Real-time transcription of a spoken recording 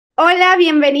Hola,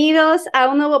 bienvenidos a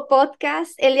un nuevo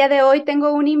podcast. El día de hoy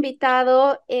tengo un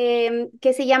invitado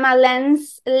que se llama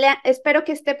espero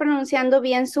que esté pronunciando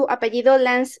bien su apellido,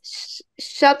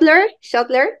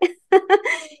 Shutler.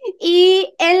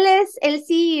 Y él es el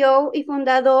CEO y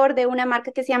fundador de una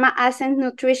marca que se llama Asent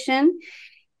Nutrition,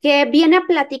 que viene a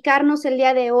platicarnos el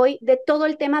día de hoy de todo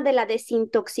el tema de la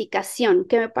desintoxicación,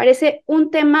 que me parece un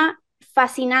tema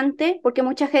fascinante porque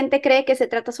mucha gente cree que se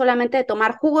trata solamente de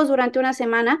tomar jugos durante una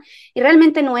semana y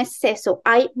realmente no es eso.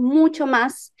 Hay mucho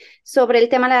más sobre el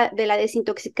tema de la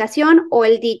desintoxicación o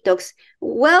el detox.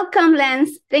 Welcome,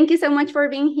 Lance. Thank you so much for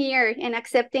being here and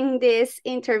accepting this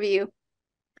interview.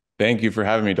 Thank you for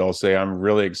having me, Dulce. I'm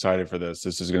really excited for this.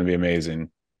 This is going to be amazing.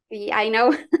 Yeah, I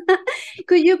know.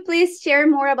 Could you please share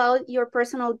more about your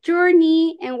personal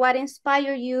journey and what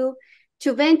inspired you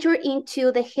to venture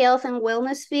into the health and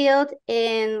wellness field?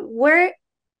 And where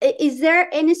is there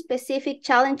any specific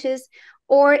challenges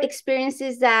or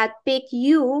experiences that pique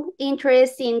you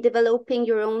interest in developing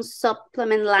your own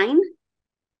supplement line?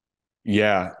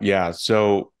 Yeah.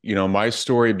 So, my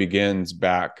story begins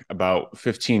back about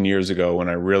 15 years ago when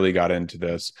I really got into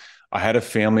this. I had a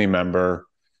family member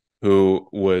who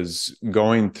was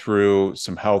going through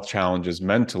some health challenges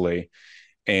mentally.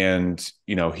 And,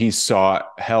 he sought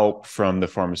help from the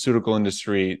pharmaceutical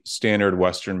industry, standard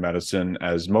Western medicine,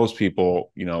 as most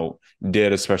people,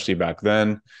 did, especially back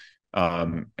then,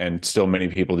 and still many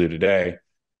people do today.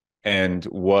 And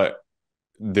what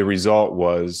the result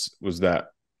was that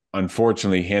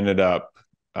unfortunately he ended up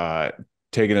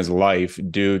taking his life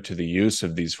due to the use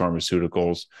of these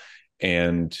pharmaceuticals.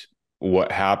 And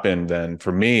what happened then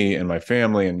for me and my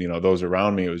family and those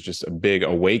around me, it was just a big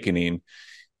awakening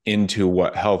into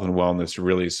what health and wellness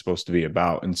really is supposed to be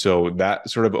about. And so that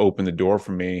sort of opened the door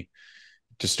for me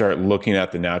to start looking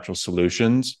at the natural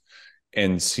solutions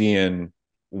and seeing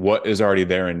what is already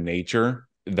there in nature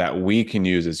that we can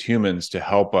use as humans to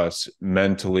help us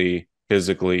mentally,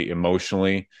 physically,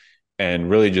 emotionally, and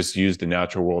really just use the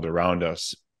natural world around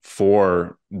us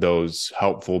for those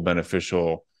helpful,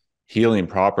 beneficial healing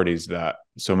properties that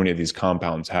so many of these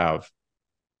compounds have.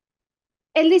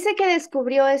 Él dice que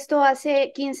descubrió esto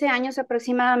hace 15 años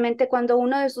aproximadamente cuando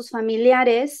uno de sus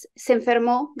familiares se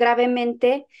enfermó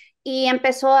gravemente y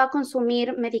empezó a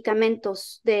consumir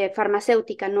medicamentos de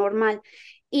farmacéutica normal.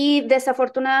 Y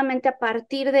desafortunadamente a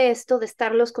partir de esto, de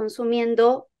estarlos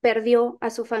consumiendo, perdió a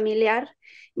su familiar,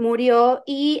 murió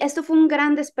y esto fue un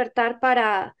gran despertar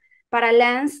para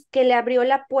Lance, que le abrió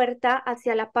la puerta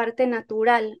hacia la parte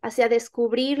natural, hacia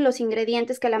descubrir los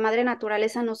ingredientes que la madre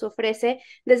naturaleza nos ofrece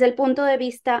desde el punto de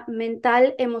vista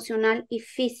mental, emocional y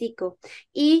físico,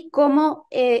 y cómo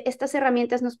estas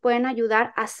herramientas nos pueden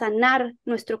ayudar a sanar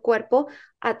nuestro cuerpo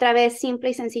a través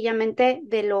simple y sencillamente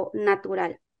de lo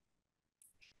natural.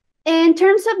 In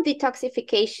terms of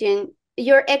detoxification,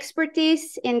 your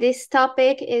expertise in this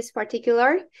topic is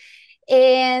particular,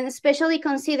 and especially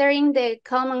considering the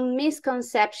common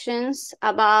misconceptions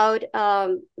about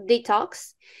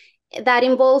detox that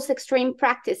involves extreme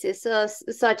practices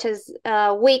such as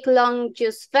week-long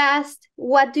juice fast.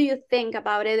 What do you think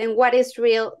about it, and what is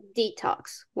real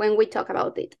detox when we talk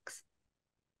about detox?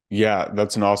 Yeah,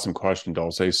 that's an awesome question,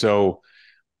 Dulce. So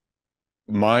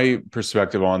my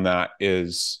perspective on that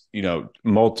is,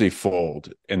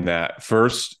 multifold in that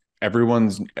first,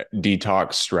 everyone's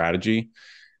detox strategy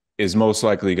is most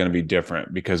likely going to be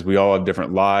different because we all have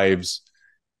different lives.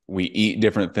 We eat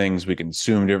different things, we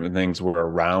consume different things, we're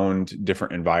around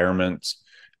different environments.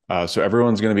 So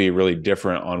everyone's going to be really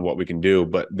different on what we can do.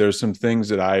 But there's some things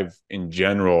that I've, in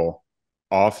general,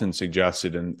 often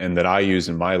suggested and that I use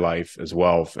in my life as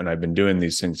well. And I've been doing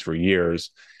these things for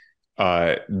years.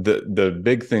 The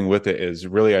big thing with it is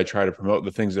really I try to promote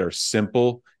the things that are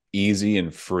simple, easy,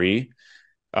 and free,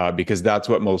 because that's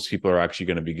what most people are actually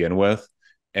going to begin with.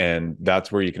 And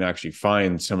that's where you can actually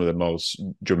find some of the most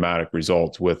dramatic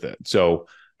results with it. So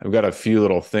I've got a few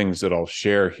little things that I'll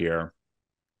share here.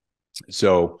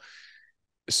 So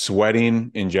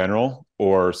sweating in general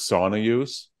or sauna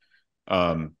use,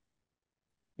 um,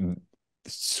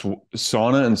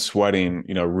 sauna and sweating,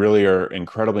 really are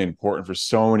incredibly important for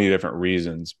so many different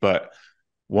reasons. But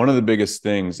one of the biggest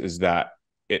things is that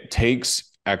it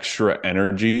takes extra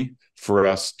energy for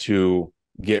us to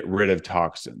get rid of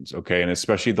toxins. Okay. And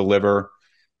especially the liver.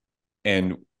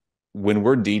 And when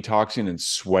we're detoxing and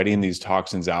sweating these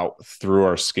toxins out through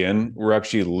our skin, we're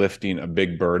actually lifting a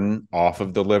big burden off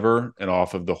of the liver and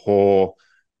off of the whole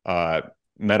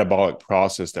metabolic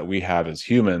process that we have as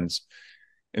humans.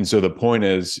 And so the point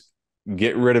is,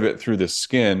 get rid of it through the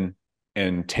skin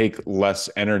and take less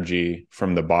energy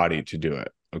from the body to do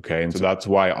it. Okay. And so that's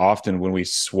why often when we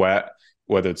sweat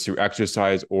whether it's through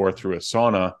exercise or through a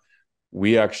sauna,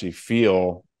 we actually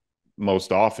feel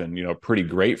most often, pretty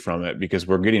great from it because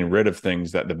we're getting rid of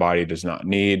things that the body does not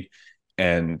need.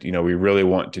 And, we really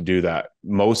want to do that.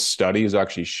 Most studies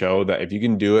actually show that if you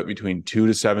can do it between 2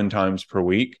 to 7 times per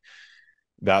week,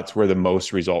 that's where the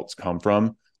most results come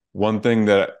from. One thing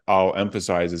that I'll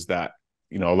emphasize is that,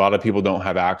 a lot of people don't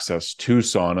have access to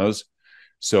saunas.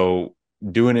 So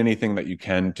doing anything that you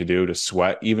can to do to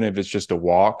sweat, even if it's just a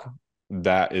walk,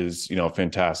 that is,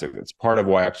 fantastic. It's part of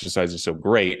why exercise is so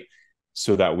great,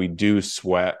 so that we do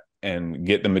sweat and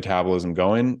get the metabolism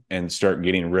going and start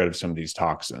getting rid of some of these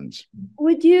toxins.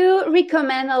 Would you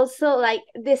recommend also like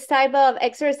this type of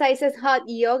exercises, hot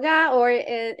yoga, or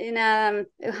in a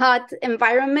hot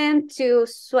environment to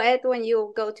sweat when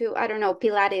you go to, I don't know,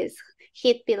 Pilates,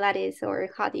 heat Pilates or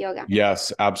hot yoga?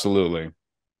 Yes, absolutely.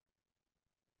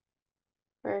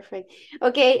 Perfecto.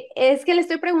 Ok, es que le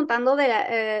estoy preguntando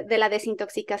de la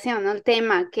desintoxicación, ¿no? El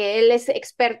tema, que él es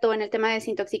experto en el tema de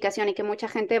desintoxicación y que mucha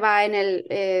gente va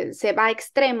se va a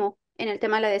extremo en el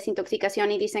tema de la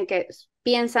desintoxicación y dicen que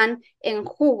piensan en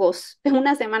jugos, en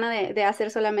una semana de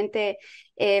hacer solamente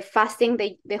fasting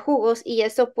de jugos, y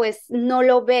eso pues no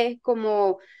lo ve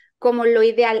como lo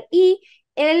ideal. Y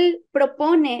él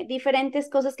propone diferentes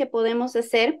cosas que podemos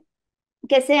hacer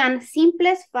que sean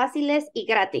simples, fáciles y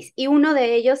gratis. Y uno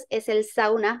de ellos es el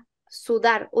sauna,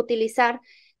 sudar, utilizar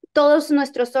todos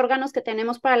nuestros órganos que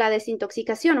tenemos para la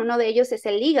desintoxicación. Uno de ellos es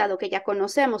el hígado, que ya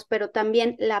conocemos, pero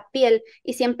también la piel.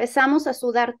 Y si empezamos a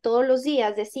sudar todos los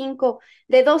días,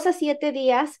 de 2 a 7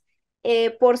 días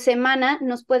por semana,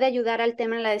 nos puede ayudar al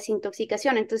tema de la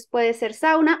desintoxicación. Entonces puede ser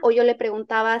sauna, o yo le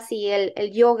preguntaba si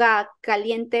el yoga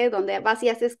caliente, donde vas y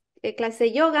haces clase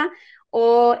de yoga,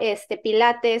 o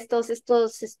pilates, todos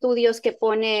estos estudios que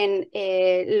ponen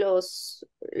el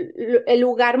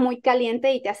lugar muy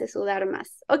caliente y te hace sudar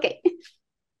más. Okay,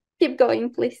 keep going,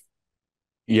 please.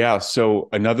 Yeah. So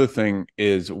another thing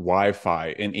is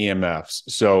Wi-Fi and EMFs.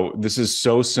 So this is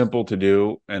so simple to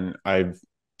do, and I've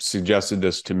suggested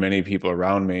this to many people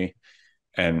around me,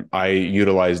 and I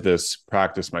utilize this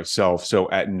practice myself. So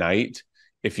at night,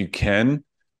 if you can,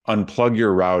 unplug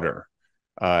your router.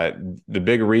 The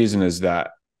big reason is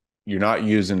that you're not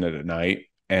using it at night,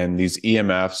 and these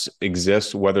EMFs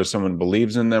exist whether someone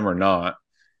believes in them or not.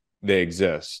 They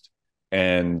exist,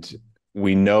 and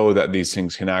we know that these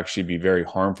things can actually be very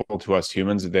harmful to us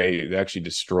humans. They actually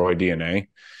destroy DNA.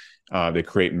 They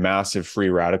create massive free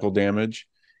radical damage.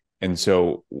 And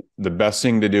so the best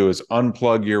thing to do is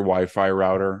unplug your Wi-Fi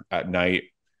router at night,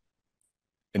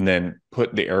 and then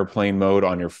put the airplane mode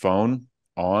on your phone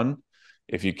on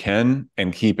if you can,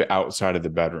 and keep it outside of the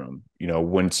bedroom.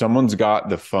 When someone's got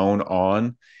the phone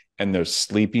on and they're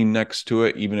sleeping next to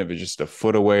it, even if it's just a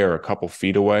foot away or a couple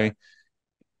feet away,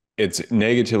 it's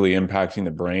negatively impacting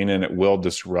the brain, and it will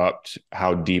disrupt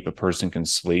how deep a person can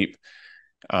sleep.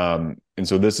 And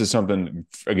so this is something,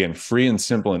 again, free and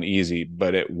simple and easy,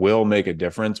 but it will make a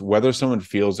difference. Whether someone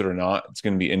feels it or not, it's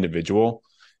going to be individual,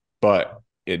 but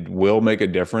it will make a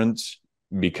difference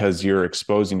because you're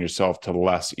exposing yourself to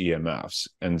less EMFs.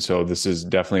 And so this is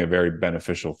definitely a very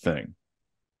beneficial thing.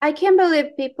 I can't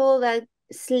believe people that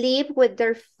sleep with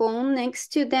their phone next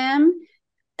to them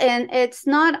and it's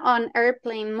not on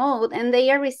airplane mode, and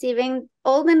they are receiving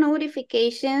all the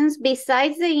notifications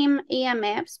besides the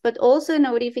EMFs, but also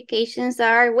notifications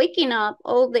are waking up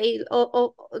all day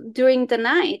during the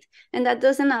night, and that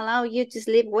doesn't allow you to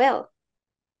sleep well.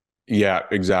 Yeah,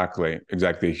 exactly.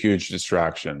 A huge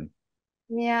distraction.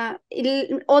 Yeah.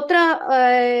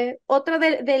 Otra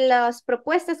de las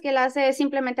propuestas que él hace es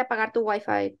simplemente apagar tu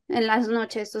Wi-Fi en las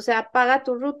noches. O sea, apaga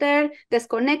tu router,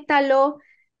 desconéctalo,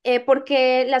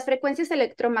 porque las frecuencias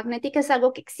electromagnéticas es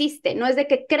algo que existe. No es de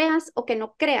que creas o que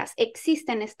no creas.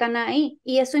 Existen, están ahí.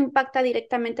 Y eso impacta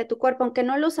directamente a tu cuerpo, aunque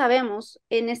no lo sabemos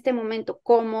en este momento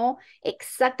cómo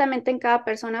exactamente en cada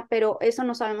persona, pero eso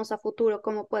no sabemos a futuro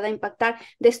cómo pueda impactar.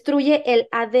 Destruye el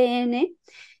ADN.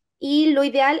 Y lo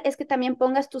ideal es que también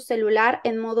pongas tu celular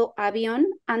en modo avión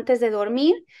antes de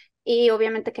dormir, y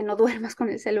obviamente que no duermas con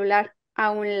el celular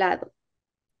a un lado.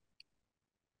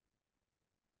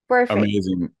 Perfect.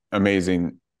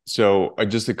 Amazing. So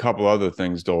just a couple other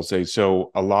things, Dulce.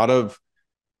 So a lot of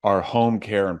our home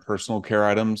care and personal care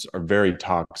items are very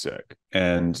toxic.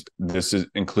 And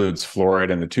includes fluoride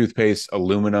in the toothpaste,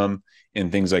 aluminum in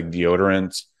things like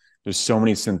deodorants. There's so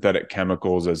many synthetic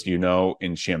chemicals, as you know,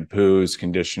 in shampoos,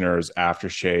 conditioners,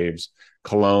 aftershaves,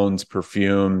 colognes,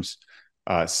 perfumes,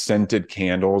 scented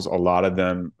candles. A lot of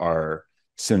them are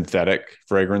synthetic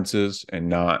fragrances and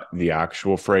not the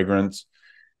actual fragrance.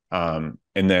 And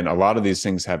then a lot of these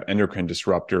things have endocrine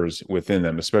disruptors within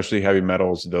them, especially heavy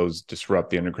metals. Those disrupt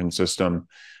the endocrine system,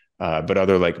 but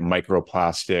other like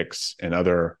microplastics and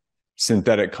other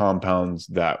synthetic compounds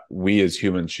that we as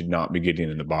humans should not be getting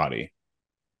in the body.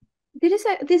 This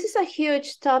is a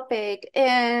huge topic,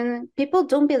 and people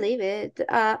don't believe it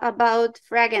about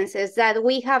fragrances, that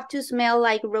we have to smell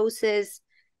like roses,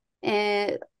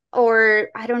 uh, or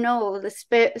I don't know, the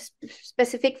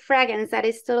specific fragrance that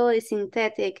is totally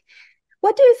synthetic.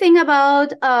 What do you think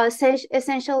about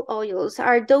essential oils?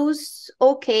 Are those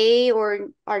okay or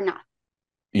are not?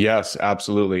 Yes,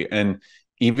 absolutely. And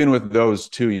even with those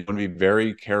too, you want to be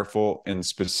very careful and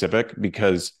specific,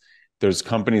 because there's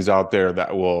companies out there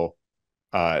that will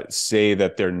say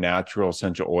that they're natural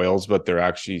essential oils, but they're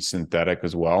actually synthetic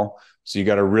as well. So you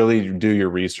got to really do your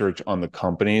research on the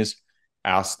companies,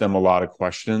 ask them a lot of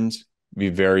questions, be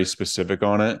very specific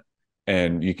on it,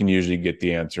 and you can usually get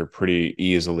the answer pretty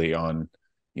easily on,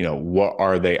 what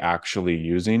are they actually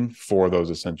using for those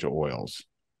essential oils.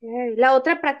 La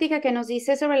otra práctica que nos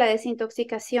dice sobre la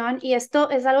desintoxicación, y esto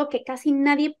es algo que casi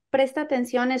nadie presta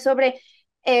atención, es sobre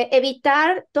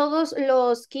evitar todos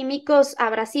los químicos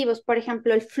abrasivos, por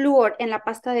ejemplo, el flúor en la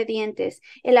pasta de dientes,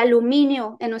 el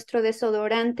aluminio en nuestro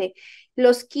desodorante,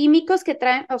 los químicos que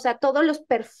traen, o sea, todos los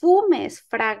perfumes,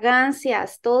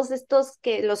 fragancias, todos estos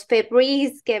los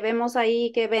Febreze que vemos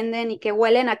ahí, que venden y que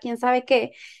huelen a quién sabe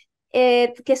qué,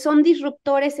 que son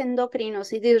disruptores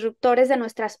endocrinos y disruptores de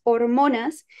nuestras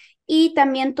hormonas, y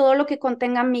también todo lo que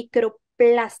contenga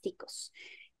microplásticos.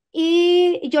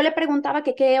 Y yo le preguntaba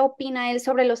que qué opina él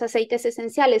sobre los aceites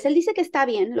esenciales. Él dice que está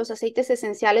bien los aceites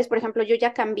esenciales. Por ejemplo, yo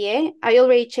ya cambié. I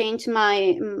already changed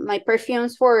my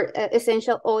perfumes for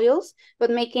essential oils, but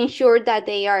making sure that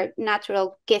they are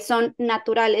natural, que son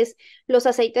naturales los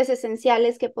aceites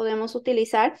esenciales que podemos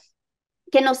utilizar,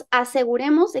 que nos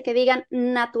aseguremos de que digan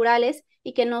naturales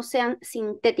y que no sean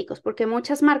sintéticos, porque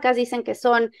muchas marcas dicen que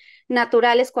son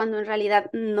naturales cuando en realidad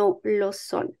no lo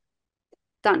son.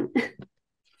 Done.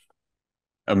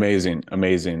 Amazing,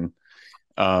 amazing.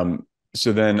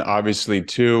 So then obviously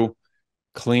too,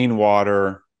 clean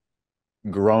water,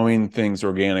 growing things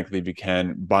organically if you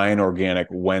can, buying organic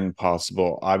when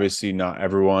possible. Obviously not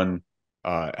everyone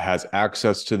has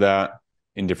access to that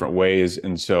in different ways.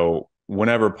 And so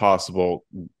whenever possible,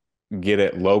 get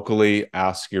it locally,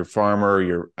 ask your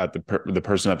farmer, the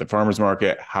person at the farmer's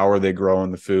market, how are they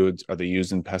growing the foods? Are they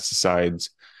using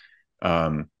pesticides?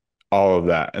 All of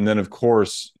that. And then of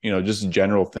course, just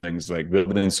general things like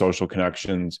building social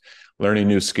connections, learning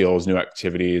new skills, new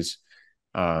activities,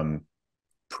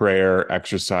 prayer,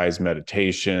 exercise,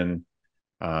 meditation,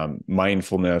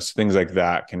 mindfulness, things like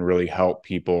that can really help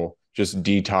people just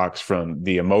detox from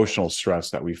the emotional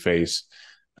stress that we face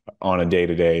on a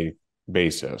day-to-day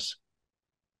basis.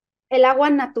 El agua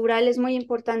natural es muy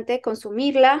importante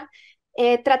consumirla,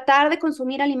 tratar de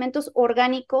consumir alimentos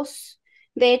orgánicos.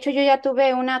 De hecho, yo ya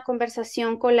tuve una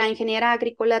conversación con la ingeniera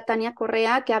agrícola Tania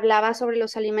Correa, que hablaba sobre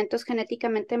los alimentos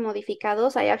genéticamente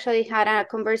modificados. I actually had a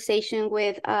conversation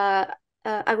with a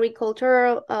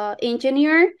agricultural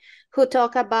engineer who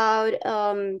talked about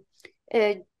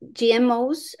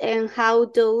GMOs and how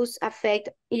those affect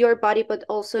your body, but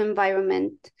also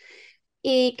environment.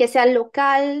 Y que sea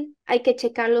local, hay que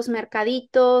checar los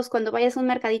mercaditos. Cuando vayas a un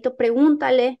mercadito,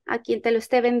 pregúntale a quien te lo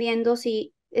esté vendiendo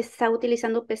si está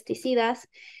utilizando pesticidas,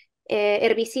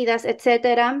 herbicidas,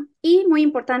 etcétera. Y muy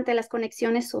importante, las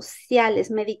conexiones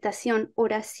sociales, meditación,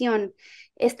 oración,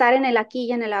 estar en el aquí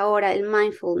y en el ahora, el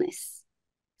mindfulness.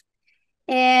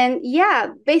 And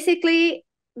yeah, basically,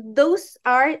 those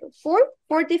are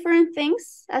four different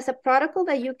things as a protocol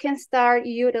that you can start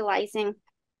utilizing.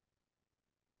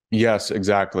 Yes,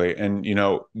 exactly. And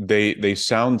they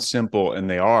sound simple, and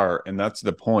they are, and that's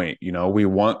the point. We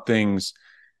want things,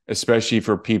 especially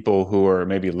for people who are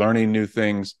maybe learning new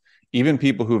things, even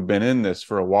people who've been in this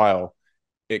for a while.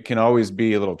 It can always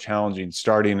be a little challenging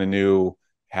starting a new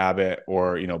habit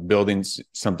or building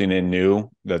something in new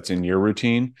that's in your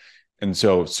routine. And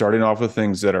so starting off with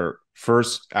things that are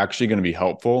first actually going to be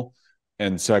helpful,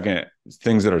 and second,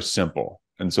 things that are simple.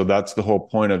 And so that's the whole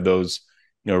point of those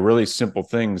really simple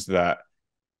things that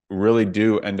really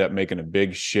do end up making a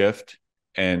big shift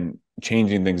and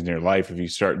changing things in your life if you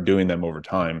start doing them over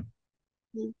time.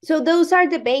 So those are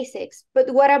the basics,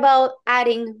 but what about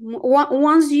adding,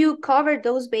 once you cover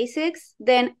those basics,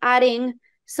 then adding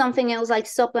something else like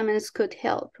supplements could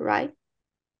help, right?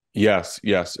 Yes,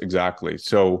 exactly.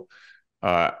 So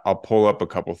I'll pull up a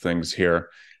couple things here.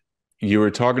 You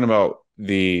were talking about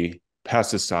the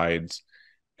pesticides,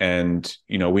 and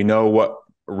we know what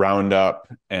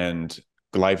Roundup and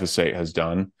glyphosate has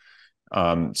done.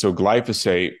 So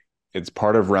glyphosate It's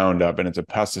part of Roundup, and it's a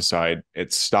pesticide.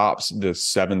 It stops this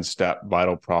 7-step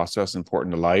vital process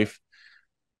important to life.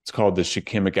 It's called the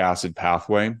shikimic acid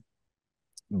pathway.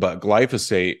 But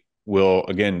glyphosate will,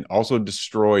 again, also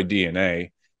destroy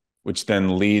DNA, which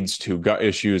then leads to gut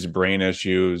issues, brain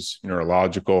issues,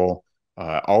 neurological,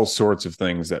 all sorts of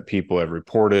things that people have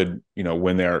reported,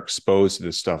 when they're exposed to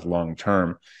this stuff long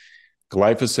term.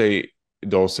 Glyphosate,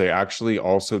 Dulce, actually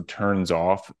also turns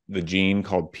off the gene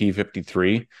called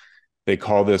P53. They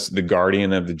call this the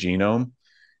guardian of the genome.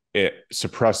 It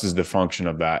suppresses the function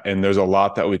of that. And there's a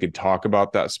lot that we could talk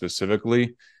about that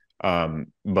specifically.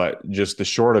 But just the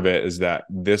short of it is that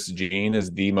this gene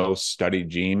is the most studied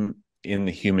gene in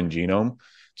the human genome.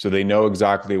 So they know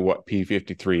exactly what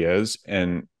P53 is.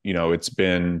 And, it's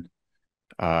been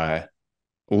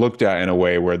looked at in a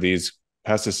way where these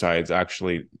pesticides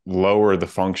actually lower the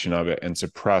function of it and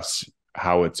suppress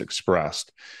how it's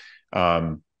expressed.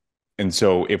 And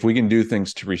so if we can do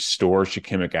things to restore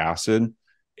shikimic acid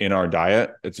in our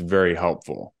diet, it's very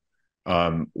helpful.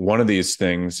 One of these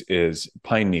things is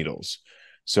pine needles.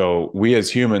 So we as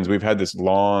humans, we've had this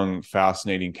long,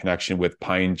 fascinating connection with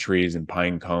pine trees and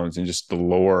pine cones and just the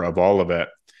lore of all of it.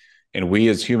 And we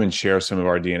as humans share some of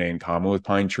our DNA in common with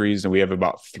pine trees. And we have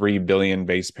about 3 billion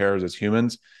base pairs as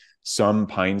humans. Some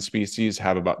pine species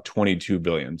have about 22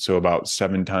 billion. So about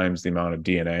 7 times the amount of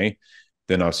DNA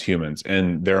than us humans.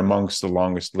 And they're amongst the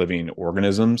longest living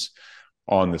organisms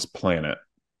on this planet.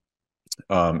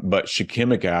 But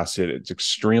shikimic acid, it's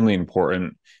extremely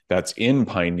important. That's in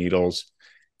pine needles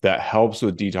that helps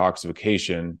with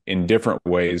detoxification in different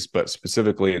ways, but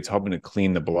specifically it's helping to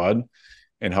clean the blood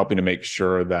and helping to make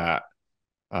sure that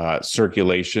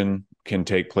circulation can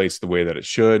take place the way that it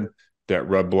should, that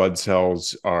red blood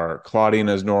cells are clotting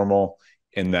as normal,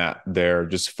 and that they're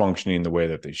just functioning the way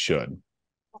that they should.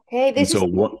 Okay, this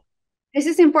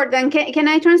is important. Can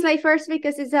I translate first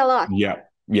because it's a lot? Yep.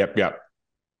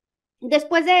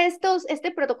 Después de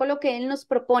este protocolo que él nos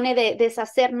propone de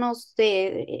deshacernos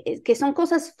que son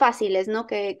cosas fáciles, ¿no?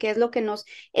 Que es lo que nos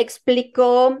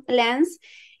explicó Lance,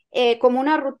 como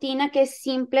una rutina que es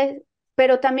simple,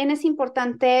 pero también es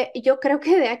importante. Yo creo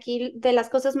que de aquí, de las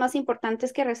cosas más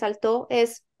importantes que resaltó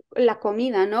es la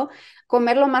comida, ¿no?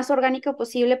 Comer lo más orgánico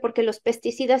posible porque los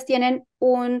pesticidas tienen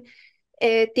un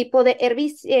tipo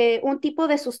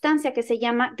de sustancia que se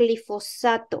llama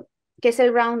glifosato, que es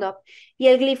el Roundup, y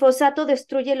el glifosato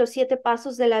destruye los 7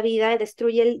 pasos de la vida,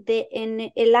 destruye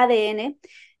el ADN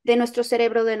de nuestro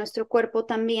cerebro, de nuestro cuerpo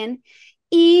también,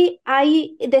 y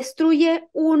ahí destruye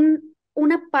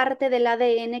una parte del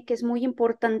ADN que es muy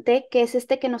importante, que es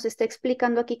que nos está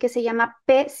explicando aquí, que se llama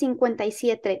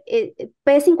P53,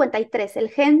 P53, el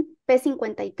gen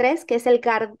P53, que es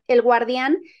el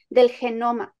guardián del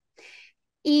genoma.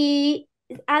 Y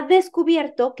ha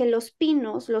descubierto que los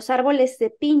pinos, los árboles de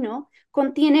pino,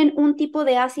 contienen un tipo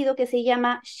de ácido que se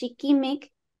llama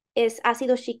shikimic, es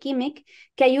ácido shikimic,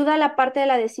 que ayuda a la parte de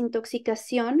la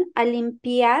desintoxicación, a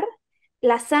limpiar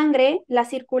la sangre, la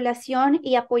circulación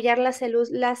y apoyar las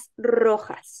células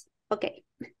rojas. Ok.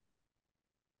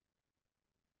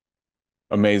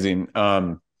 Amazing.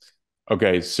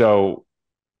 Okay, so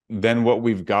then what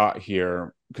we've got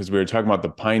here, because we were talking about the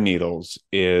pine needles,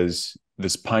 is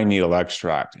this pine needle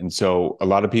extract. And so a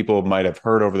lot of people might have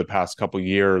heard over the past couple of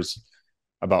years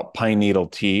about pine needle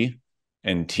tea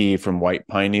and tea from white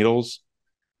pine needles.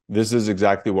 This is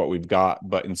exactly what we've got,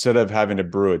 but instead of having to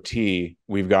brew a tea,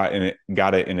 we've got it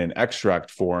in an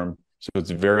extract form. So it's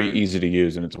very easy to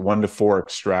use, and it's 1-to-4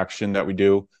 extraction that we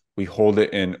do. We hold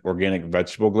it in organic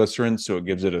vegetable glycerin, so it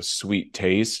gives it a sweet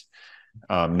taste,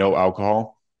 no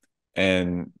alcohol.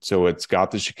 And so it's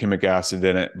got the shikimic acid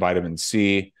in it, vitamin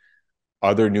C,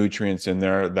 other nutrients in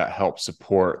there that help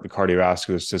support the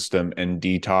cardiovascular system and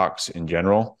detox in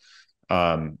general.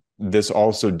 This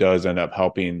also does end up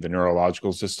helping the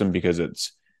neurological system because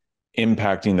it's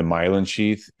impacting the myelin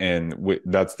sheath, and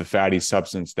that's the fatty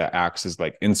substance that acts as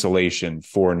like insulation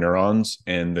for neurons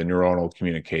and the neuronal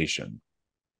communication.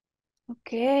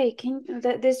 Okay,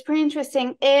 that's pretty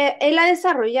interesting. Él ha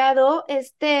desarrollado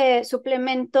este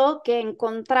suplemento que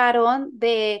encontraron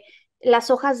de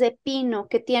las hojas de pino,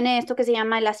 que tiene esto que se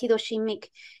llama el ácido shikimic.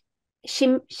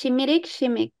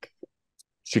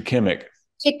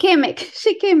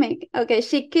 Okay,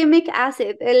 shikimic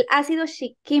acid, el ácido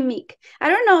shikimic. I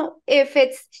don't know if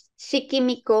it's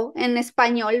shikímico en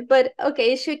español, but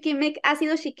okay,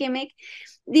 ácido shikimic.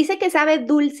 Dice que sabe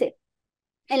dulce.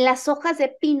 En las hojas de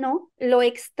pino lo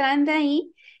extraen de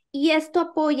ahí y esto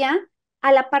apoya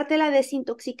a la parte de la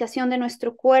desintoxicación de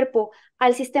nuestro cuerpo,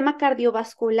 al sistema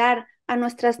cardiovascular, a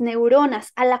nuestras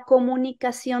neuronas, a la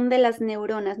comunicación de las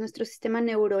neuronas, nuestro sistema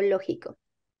neurológico.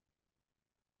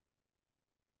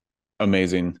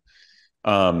 Amazing.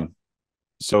 Um,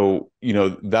 so,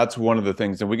 that's one of the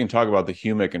things, and we can talk about the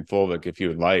humic and fulvic if you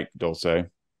would like, Dulce.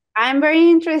 I'm very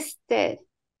interested.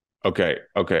 Okay.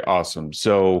 Okay. Awesome.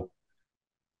 So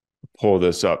pull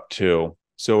this up too.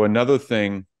 So another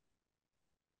thing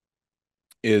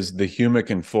is the humic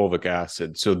and fulvic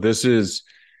acid. So this is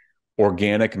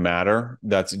organic matter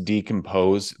that's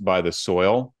decomposed by the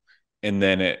soil. And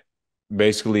then it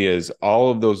basically is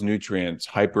all of those nutrients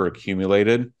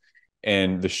hyperaccumulated.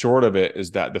 And the short of it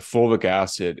is that the fulvic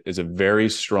acid is a very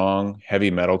strong heavy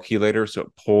metal chelator. So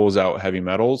it pulls out heavy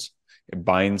metals, it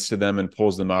binds to them and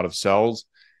pulls them out of cells.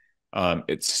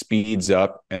 It speeds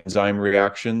up enzyme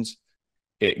reactions.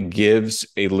 It gives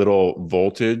a little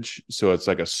voltage. So it's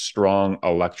like a strong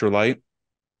electrolyte.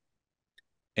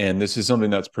 And this is something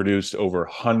that's produced over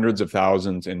hundreds of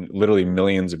thousands and literally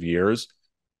millions of years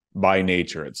by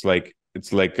nature. It's like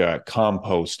a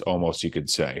compost almost, you could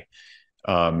say.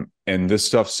 And this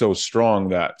stuff's so strong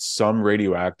that some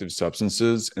radioactive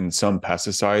substances and some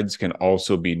pesticides can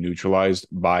also be neutralized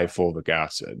by fulvic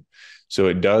acid. So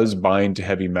it does bind to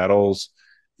heavy metals,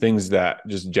 things that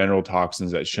just general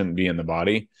toxins that shouldn't be in the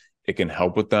body. It can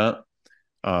help with that.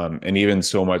 And even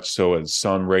so much so as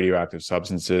some radioactive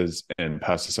substances and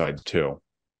pesticides too.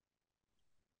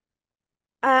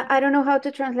 I don't know how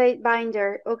to translate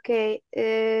binder. Okay,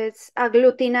 it's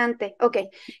aglutinante. Okay,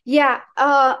 yeah.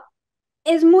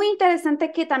 Es muy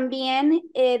interesante que también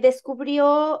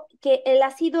descubrió que el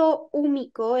ácido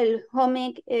húmico, el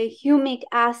humic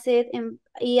acid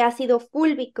y ácido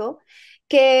fúlvico,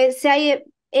 que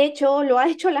lo ha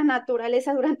hecho la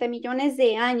naturaleza durante millones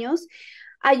de años,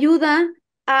 ayuda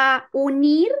a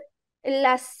unir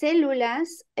las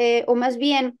células, o más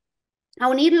bien a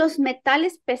unir los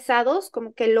metales pesados,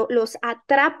 como que los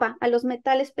atrapa a los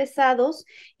metales pesados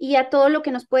y a todo lo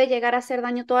que nos puede llegar a hacer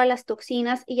daño, todas las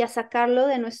toxinas y a sacarlo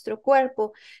de nuestro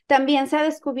cuerpo. También se ha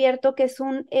descubierto que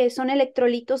son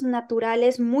electrolitos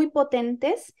naturales muy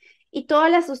potentes y todas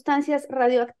las sustancias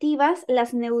radioactivas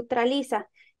las neutraliza,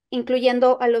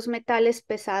 incluyendo a los metales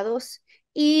pesados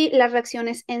y las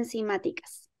reacciones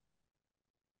enzimáticas.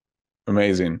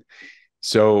 Amazing.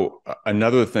 So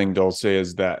another thing, Dulce,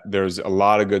 is that there's a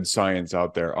lot of good science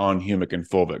out there on humic and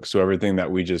fulvic. So everything that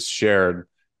we just shared,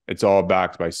 it's all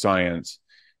backed by science.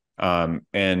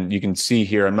 And you can see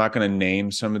here, I'm not going to name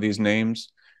some of these names,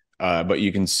 but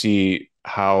you can see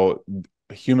how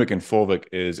humic and fulvic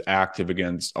is active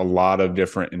against a lot of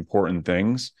different important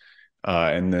things.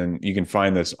 And then you can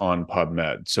find this on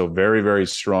PubMed. So very, very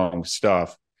strong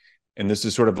stuff. And this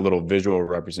is sort of a little visual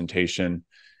representation.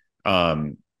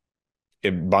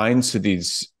 It binds to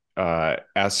these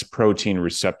S protein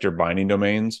receptor binding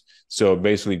domains. So it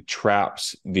basically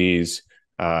traps these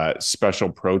special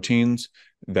proteins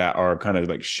that are kind of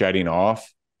like shedding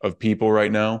off of people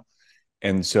right now.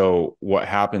 And so what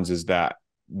happens is that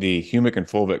the humic and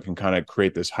fulvic can kind of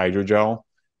create this hydrogel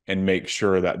and make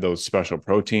sure that those special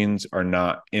proteins are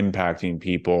not impacting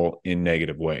people in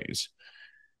negative ways.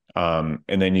 And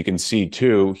then you can see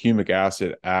too, humic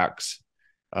acid acts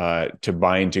to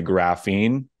bind to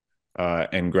graphene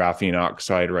and graphene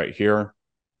oxide right here.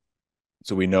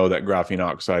 So we know that graphene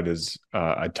oxide is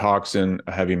a toxin,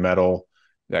 a heavy metal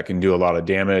that can do a lot of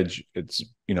damage. It's,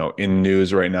 in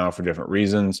news right now for different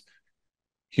reasons.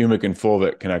 Humic and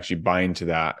fulvic can actually bind to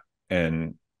that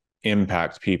and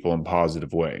impact people in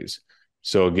positive ways.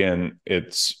 So again,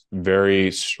 it's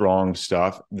very strong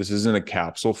stuff. This is in a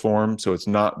capsule form, so it's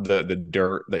not the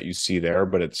dirt that you see there,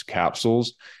 but it's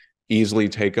capsules. Easily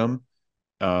take them.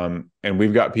 And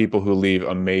we've got people who leave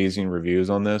amazing reviews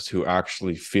on this who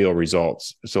actually feel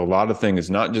results. So a lot of things, it's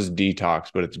not just detox,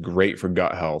 but it's great for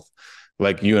gut health.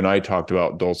 Like you and I talked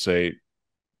about, Dulce,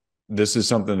 this is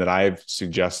something that I've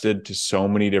suggested to so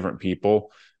many different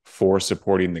people for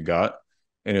supporting the gut.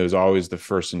 And it was always the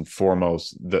first and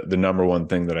foremost, the number one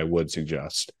thing that I would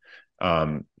suggest.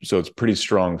 So it's pretty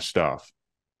strong stuff.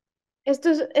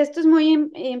 Esto es muy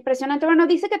impresionante. Bueno,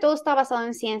 dice que todo está basado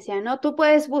en ciencia, ¿no? Tú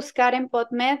puedes buscar en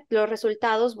PubMed los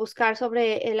resultados, buscar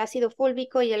sobre el ácido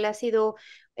fúlvico y el ácido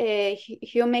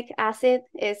humic acid,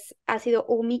 es ácido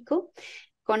húmico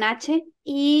con H,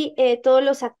 y todos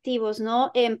los activos,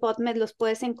 ¿no? En PubMed los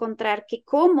puedes encontrar, que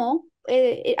cómo,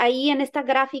 ahí en esta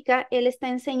gráfica, él está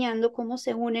enseñando cómo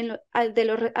se unen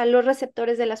a los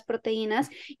receptores de las proteínas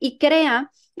y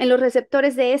en los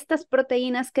receptores de estas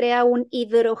proteínas, crea un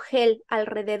hidrogel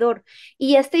alrededor.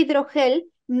 Y este hidrogel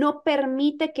no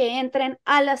permite que entren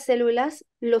a las células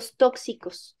los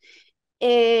tóxicos.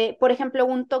 Por ejemplo,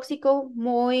 un tóxico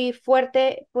muy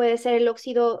fuerte puede ser el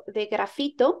óxido de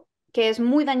grafito, que es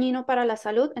muy dañino para la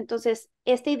salud. Entonces,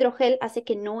 este hidrogel hace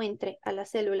que no entre a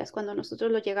las células cuando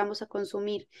nosotros lo llegamos a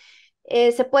consumir.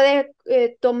 Se puede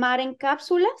tomar en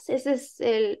cápsulas, ese es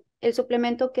el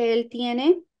suplemento que él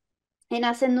tiene en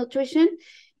Asent Nutrition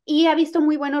y ha visto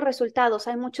muy buenos resultados.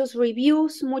 Hay muchos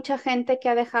reviews, mucha gente que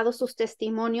ha dejado sus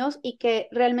testimonios y que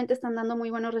realmente están dando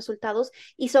muy buenos resultados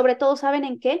y sobre todo, ¿saben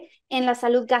en qué? En la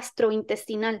salud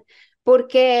gastrointestinal,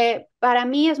 porque para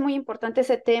mí es muy importante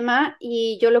ese tema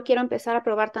y yo lo quiero empezar a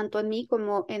probar tanto en mí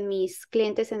como en mis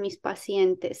clientes, en mis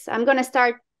pacientes. I'm going to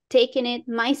start taking it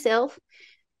myself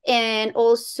and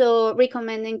also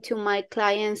recommending to my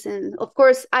clients. And of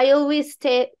course, I always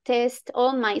test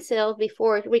on myself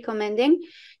before recommending,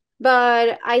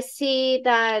 but I see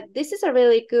that this is a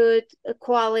really good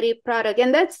quality product.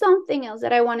 And that's something else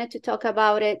that I wanted to talk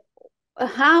about it.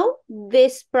 How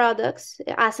these products,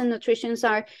 Ascent Nutritions,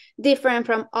 are different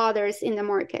from others in the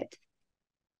market.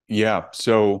 Yeah.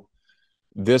 So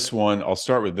this one, I'll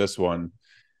start with this one.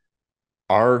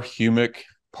 Our humic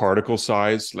particle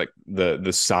size, like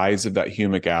the size of that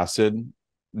humic acid,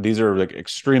 these are like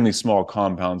extremely small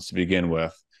compounds to begin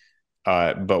with.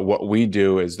 But what we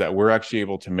do is that we're actually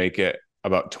able to make it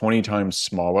about 20 times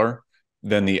smaller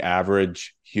than the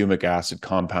average humic acid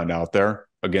compound out there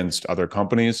against other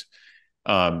companies.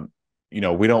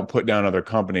 We don't put down other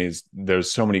companies.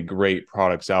 There's so many great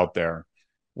products out there.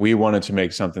 We wanted to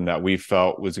make something that we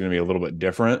felt was going to be a little bit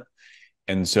different.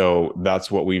 And so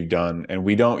that's what we've done. And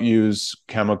we don't use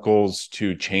chemicals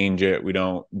to change it. We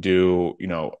don't do,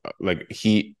 like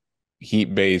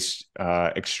heat-based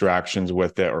extractions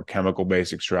with it or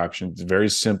chemical-based extractions. It's very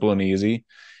simple and easy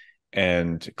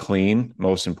and clean,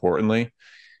 most importantly.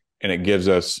 And it gives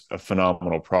us a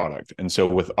phenomenal product. And so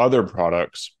with other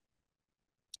products,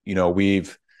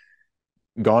 we've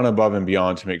gone above and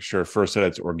beyond to make sure first that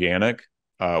it's organic.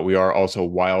 We are also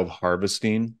wild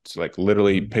harvesting. It's like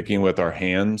literally picking with our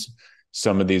hands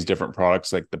some of these different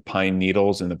products, like the pine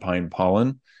needles and the pine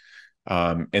pollen.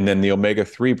 And then the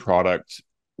omega-3 product,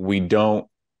 we don't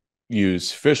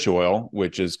use fish oil,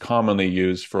 which is commonly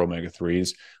used for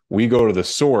omega-3s. We go to the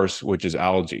source, which is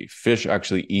algae. Fish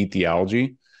actually eat the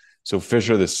algae. So fish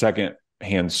are the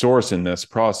second-hand source in this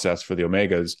process for the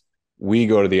omegas. We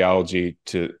go to the algae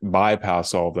to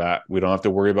bypass all of that. We don't have to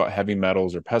worry about heavy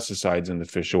metals or pesticides in the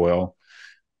fish oil.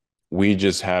 We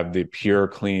just have the pure,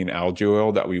 clean algae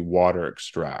oil that we water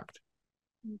extract.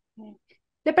 Okay.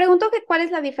 Le pregunto que cuál es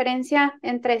la diferencia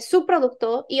entre su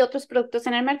producto y otros productos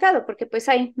en el mercado, porque pues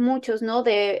hay muchos, ¿no?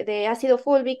 De ácido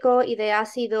fúlvico y de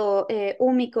ácido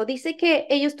húmico. Dice que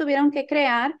ellos tuvieron que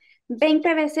crear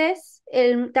 20 veces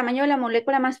el tamaño de la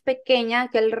molécula más pequeña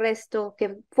que el resto,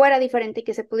 que fuera diferente y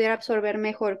que se pudiera absorber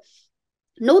mejor.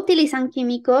 No utilizan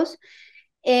químicos,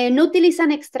 no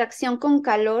utilizan extracción con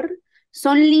calor,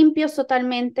 son limpios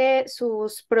totalmente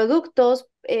sus productos,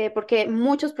 porque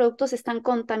muchos productos están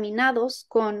contaminados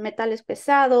con metales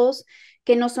pesados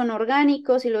que no son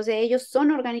orgánicos y los de ellos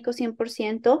son orgánicos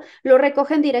 100%. Lo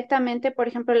recogen directamente, por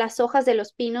ejemplo, las hojas de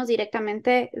los pinos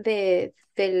directamente de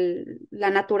la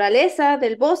naturaleza,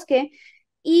 del bosque.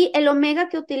 Y el omega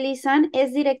que utilizan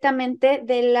es directamente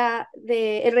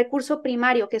el recurso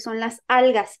primario, que son las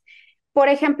algas. Por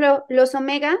ejemplo, los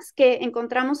omegas que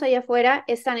encontramos allá afuera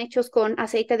están hechos con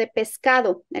aceite de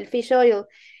pescado, el fish oil.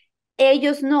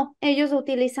 Ellos no, ellos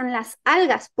utilizan las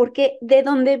algas, porque de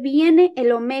donde viene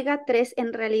el omega 3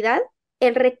 en realidad,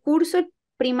 el recurso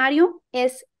primario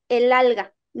es el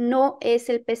alga, no es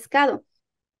el pescado.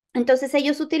 Entonces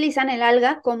ellos utilizan el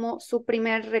alga como su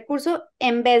primer recurso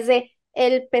en vez de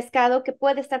el pescado que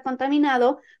puede estar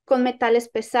contaminado con metales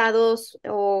pesados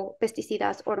o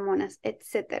pesticidas, hormonas,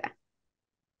 etcétera.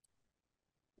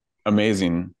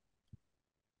 Amazing.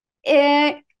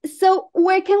 So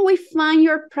where can we find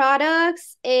your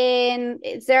products? And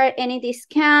is there any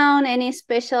discount, any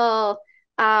special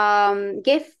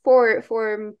gift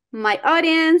for my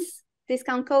audience,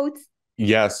 discount codes?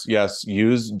 Yes.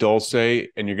 Use Dulce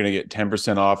and you're going to get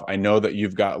 10% off. I know that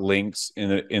you've got links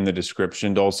in the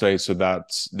description, Dulce, so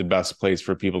that's the best place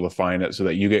for people to find it so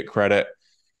that you get credit.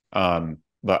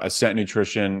 But Asent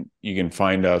Nutrition, you can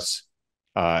find us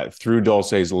through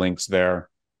Dulce's links there.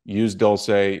 Use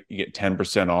Dulce, you get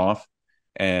 10% off,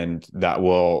 and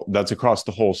that's across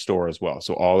the whole store as well.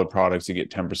 So all the products you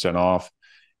get 10% off,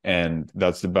 and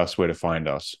that's the best way to find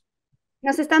us.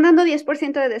 Nos están dando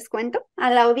 10% de descuento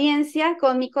a la audiencia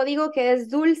con mi código que es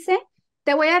Dulce.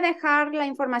 Te voy a dejar la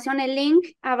información, el link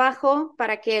abajo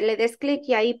para que le des clic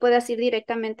y ahí puedas ir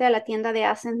directamente a la tienda de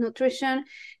Asent Nutrition.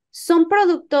 Son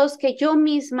productos que yo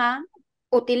misma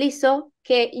utilizo,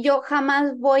 que yo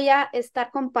jamás voy a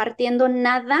estar compartiendo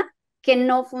nada que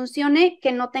no funcione,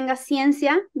 que no tenga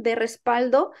ciencia de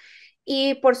respaldo.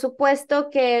 Y por supuesto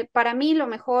que para mí lo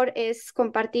mejor es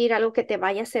compartir algo que te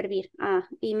vaya a servir.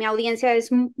 Y mi audiencia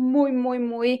es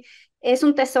muy, es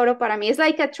un tesoro para mí. It's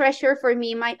like a treasure for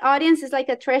me. My audience is like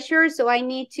a treasure, so I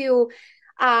need to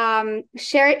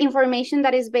share information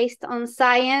that is based on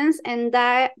science, and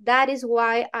that is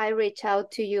why I reach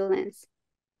out to you, Lance.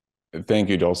 Thank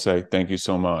you, Dulce. Thank you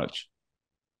so much.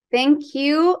 Thank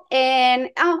you. And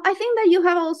I think that you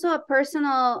have also a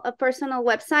personal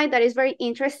website that is very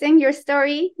interesting. Your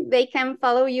story, they can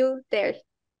follow you there.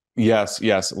 Yes,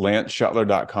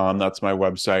 lanceshutler.com. That's my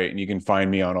website, and you can find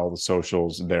me on all the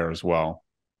socials there as well.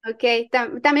 Ok,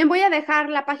 también voy a dejar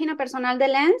la página personal de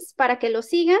Lance para que lo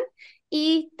sigan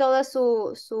y todas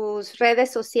sus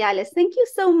redes sociales. Thank you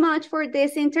so much for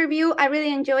this interview. I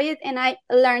really enjoyed it and I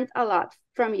learned a lot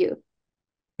from you.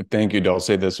 Thank you,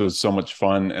 Dulce. This was so much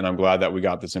fun, and I'm glad that we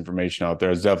got this information out there.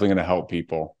 It's definitely going to help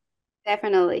people.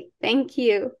 Definitely. Thank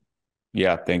you.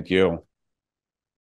 Yeah, thank you.